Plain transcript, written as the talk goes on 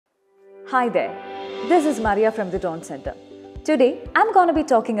Hi there, this is Maria from the Drone Center. Today, I'm going to be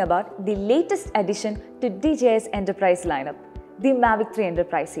talking about the latest addition to DJI's Enterprise lineup, the Mavic 3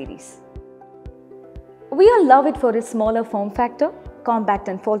 Enterprise series. We all love it for its smaller form factor, compact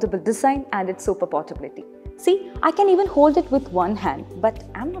and foldable design, and its super portability. See, I can even hold it with one hand, but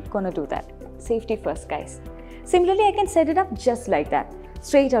I'm not going to do that. Safety first, guys. Similarly, I can set it up just like that.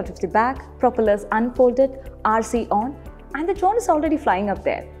 Straight out of the bag, propellers unfolded, RC on, and the drone is already flying up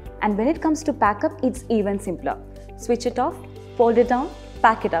there. And when it comes to backup, it's even simpler. Switch it off, fold it down,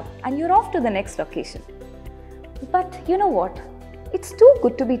 pack it up, and you're off to the next location. But you know what? It's too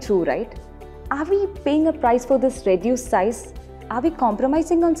good to be true, right? Are we paying a price for this reduced size? Are we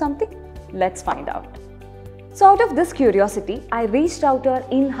compromising on something? Let's find out. So out of this curiosity, I reached out to our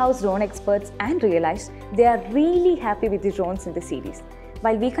in-house drone experts and realized they are really happy with the drones in the series.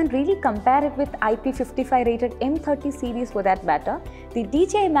 While we can't really compare it with IP55 rated M30 series for that matter, the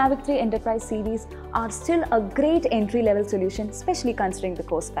DJI Mavic 3 Enterprise series are still a great entry-level solution, especially considering the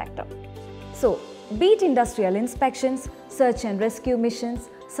cost factor. So, be it industrial inspections, search and rescue missions,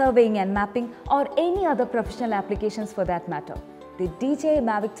 surveying and mapping, or any other professional applications for that matter, the DJI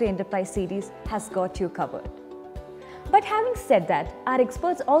Mavic 3 Enterprise series has got you covered. But having said that, our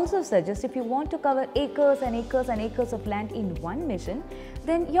experts also suggest if you want to cover acres and acres and acres of land in one mission,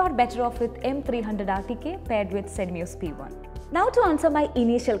 then you're better off with M300 RTK paired with Zenmuse P1. Now to answer my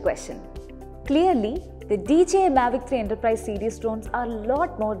initial question. Clearly, the DJI Mavic 3 Enterprise series drones are a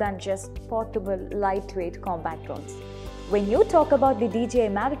lot more than just portable, lightweight, compact drones. When you talk about the DJI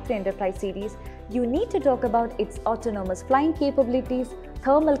Mavic 3 Enterprise series, you need to talk about its autonomous flying capabilities,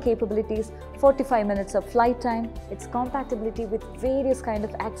 thermal capabilities, 45 minutes of flight time, its compatibility with various kind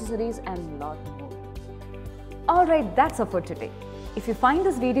of accessories and lot more. Alright, that's all for today. If you find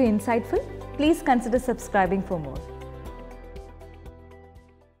this video insightful, please consider subscribing for more.